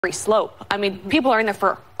slope. I mean, people are in there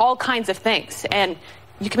for all kinds of things, and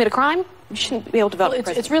you commit a crime, you shouldn't be able to vote in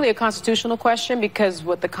prison. It's really a constitutional question, because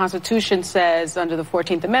what the Constitution says under the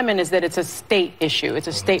 14th Amendment is that it's a state issue. It's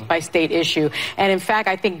a state-by-state issue. And in fact,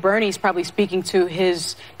 I think Bernie's probably speaking to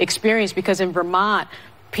his experience, because in Vermont,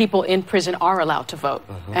 people in prison are allowed to vote.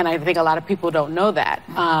 And I think a lot of people don't know that.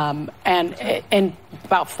 And in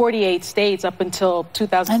about 48 states up until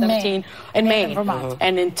 2017, in Maine,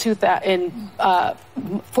 and in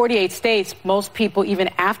 48 states, most people, even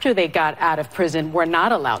after they got out of prison, were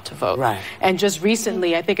not allowed to vote. And just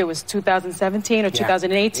recently, I think it was 2017 or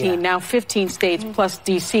 2018, now 15 states plus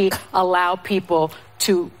DC allow people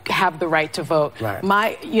to have the right to vote.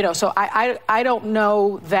 So I don't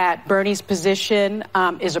know that Bernie's position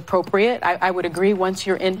is appropriate. I would agree, once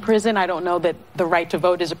you're in prison, I don't know that the right to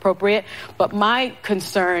vote is appropriate. But my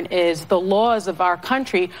concern is the laws of our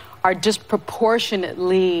country are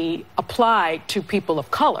disproportionately applied to people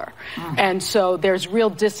of color. And so there's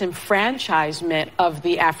real disenfranchisement of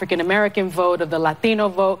the African-American vote, of the Latino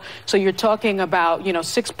vote. So you're talking about,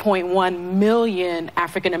 6.1 million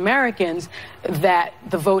African-Americans that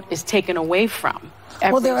the vote is taken away from.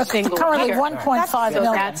 Well, there are currently 1.5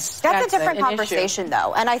 million. That's a different conversation,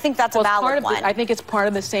 though, and I think that's a valid one. I think it's part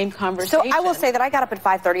of the same conversation. So I will say that I got up at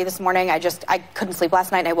 5:30 this morning. I couldn't sleep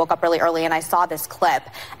last night, and I woke up really early, and I saw this clip.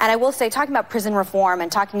 And I will say, talking about prison reform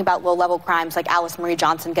and talking about low-level crimes like Alice Marie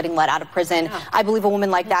Johnson getting let out of prison, I believe a woman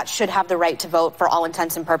like that should have the right to vote for all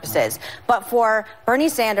intents and purposes. But for Bernie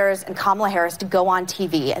Sanders and Kamala Harris to go on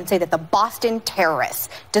TV and say that the Boston terrorist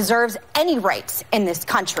deserves any rights in this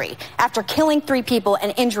country after killing 3 people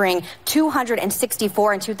and injuring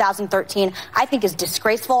 264 in 2013, I think is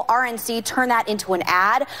disgraceful. RNC turned that into an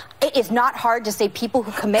ad. It is not hard to say people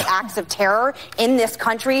who commit acts of terror in this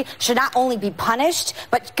country should not only be punished,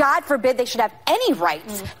 but God forbid they should have any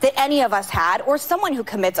rights that any of us had, or someone who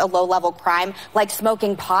commits a low-level crime like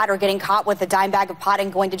smoking pot or getting caught with a dime bag of pot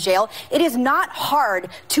and going to jail. It is not hard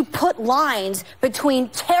to put lines between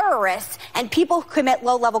terrorists and people who commit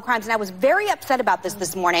low-level crimes. And I was very upset about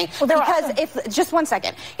this morning, because one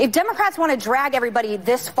second. If Democrats want to drag everybody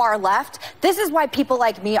this far left, this is why people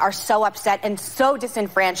like me are so upset and so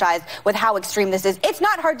disenfranchised with how extreme this is. It's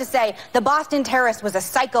not hard to say the Boston terrorist was a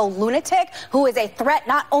psycho lunatic who is a threat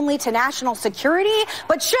not only to national security,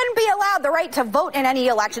 but shouldn't be allowed the right to vote in any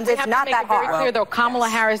elections. It's not that hard. Very clear, though, Kamala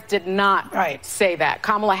Harris did not say that.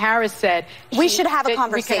 Kamala Harris said we should have a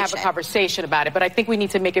conversation. We can have a conversation about it, but I think we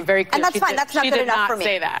need to make it very clear. And that's fine. That's not good enough for me.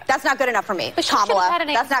 Say that. That's not good enough for me. Kamala,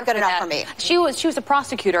 that's not good enough for me. She was a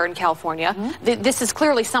prosecutor in California. This is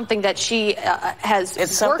clearly something that she has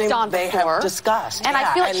worked on they before. Have discussed. And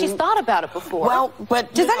I feel like she's thought about it before. Well,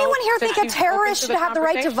 but does anyone here think a terrorist should have the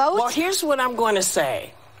right to vote? Well, here's what I'm going to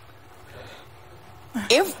say.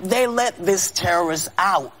 If they let this terrorist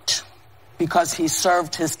out because he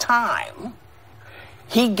served his time,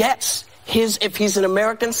 he gets his, if he's an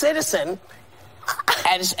American citizen,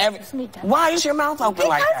 why is your mouth open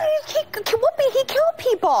like that? Whoopi, he killed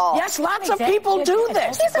people. Yes, lots of people do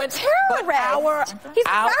this. He's a terrorist. He's a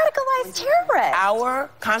radicalized terrorist. Our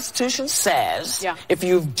Constitution says if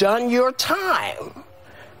you've done your time,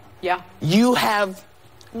 you have,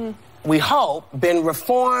 we hope, been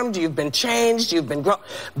reformed, you've been changed, you've been grown.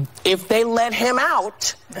 If they let him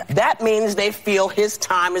out, that means they feel his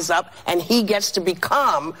time is up and he gets to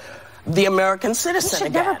become the American citizen. He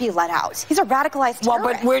should never be let out. He's a radicalized terrorist.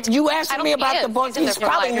 Well, but you asked me about the vote. He's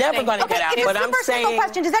probably never going to get out. But I'm saying, simple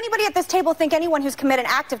question: does anybody at this table think anyone who's committed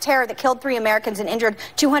an act of terror that killed 3 Americans and injured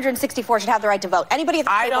 264 should have the right to vote? Anybody at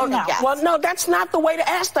this table think yes? Well, no, that's not the way to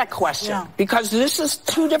ask that question, because this is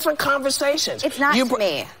 2 different conversations. It's not to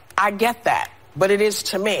me. I get that, but it is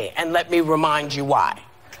to me, and let me remind you why.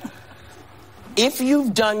 If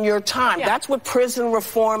you've done your time, that's what prison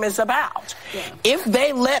reform is about. If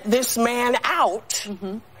they let this man out,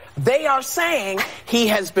 they are saying he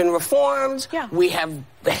has been reformed. We have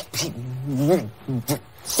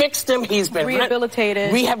fixed him. He's been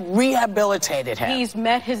rehabilitated. We have rehabilitated him. He's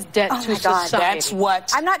met his debt to society. That's what.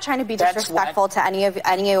 I'm not trying to be disrespectful to any of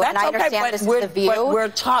you, and I understand this is the view.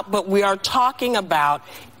 But we are talking about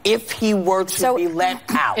if he were to be let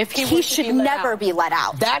out. If he should never be let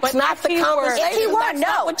out. That's not the conversation. If he were, that's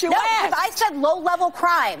not what you asked. Because I said low-level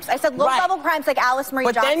crimes. I said low-level crimes like Alice Marie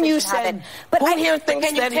Johnson. But then you said, who here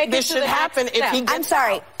thinks that this should happen if he gets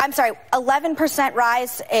out? I'm sorry. 11%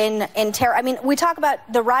 rise in terror. I mean, we talk about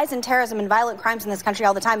the rise in terrorism and violent crimes in this country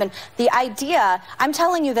all the time. And the idea, I'm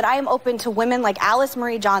telling you that I am open to women like Alice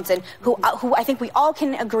Marie Johnson, who I think we all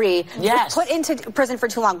can agree was put into prison for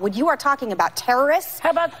too long. When you are talking about terrorists, how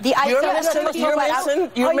about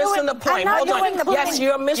You're missing the point. Hold on. Yes,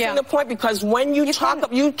 you're missing the point because when you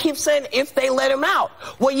you keep saying if they let him out.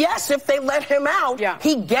 Well, yes, if they let him out,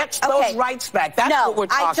 he gets those rights back. That's what we're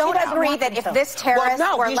talking about. I don't agree that if this terrorist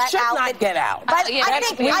were let out, he should not get out. But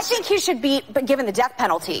I think he should be given the death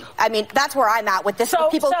penalty. I mean, that's where I'm at with this.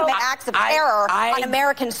 People who commit acts of terror on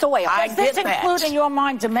American soil. Does this include, in your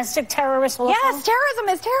mind, domestic terrorists? Yes, terrorism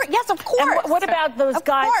is terror. Yes, of course. And what about those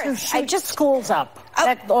guys who shoot schools up?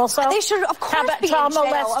 That also, they should, of course, be in jail.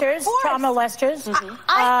 Child molesters.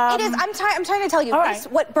 I'm trying to tell you,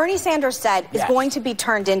 what Bernie Sanders said is going to be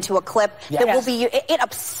turned into a clip that will be. It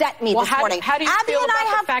upset me this morning. How do you feel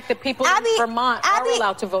about the fact that people in Vermont are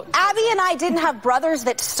allowed to vote? Abby and I didn't have brothers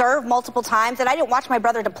that served multiple times, and I didn't watch my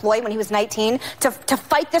brother deploy when he was 19 to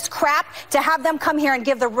fight this crap. To have them come here and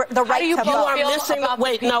give the right to vote. You are missing.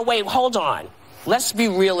 Wait, hold on. Let's be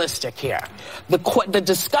realistic here. The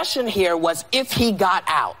discussion here was if he got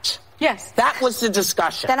out. Yes. That was the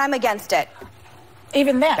discussion. Then I'm against it.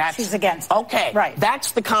 Even then, she's against it. Okay. Right.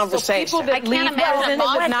 That's the conversation. So people that leave prison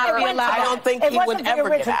would not be allowed. I don't think he would ever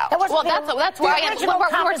get out. Well, that's why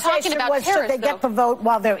we're talking about terrorists. They get the vote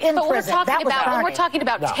while they're in prison. When we're talking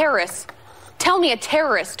about terrorists, tell me a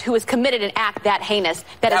terrorist who has committed an act that heinous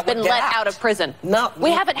that has been let out of prison. No,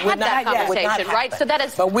 we haven't had that conversation, right? So that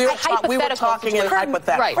is hypothetical. We were talking in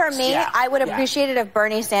hypothetical. Right. For me, I would appreciate it if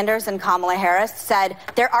Bernie Sanders and Kamala Harris said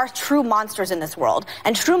there are true monsters in this world,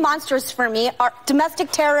 and true monsters for me are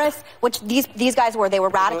domestic terrorists, which these guys were. They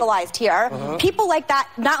were radicalized here. People like that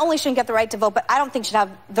not only shouldn't get the right to vote, but I don't think should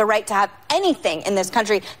have the right to have anything in this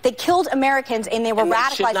country. They killed Americans and they were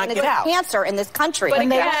radicalized, and it's cancer in this country. But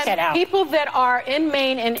again, people that are in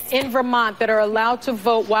Maine and in Vermont that are allowed to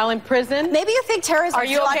vote while in prison. Maybe you think terrorism are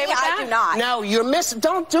you okay with that? I do not. No, you're missing.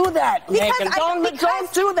 Don't do that, Meghan.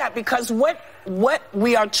 Don't do that because what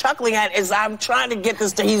we are chuckling at is I'm trying to get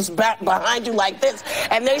this to he's back behind you like this,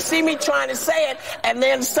 and they see me trying to say it, and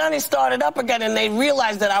then Sonny started up again, and they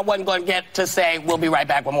realized that I wasn't going to get to say. We'll be right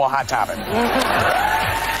back with more Hot Topic.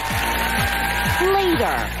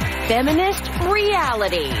 Later, feminist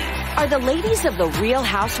reality. Are the ladies of the Real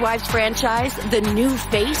Housewives franchise the new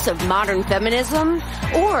face of modern feminism?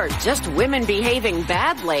 Or just women behaving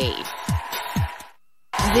badly?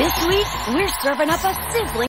 This week, we're serving up a sizzling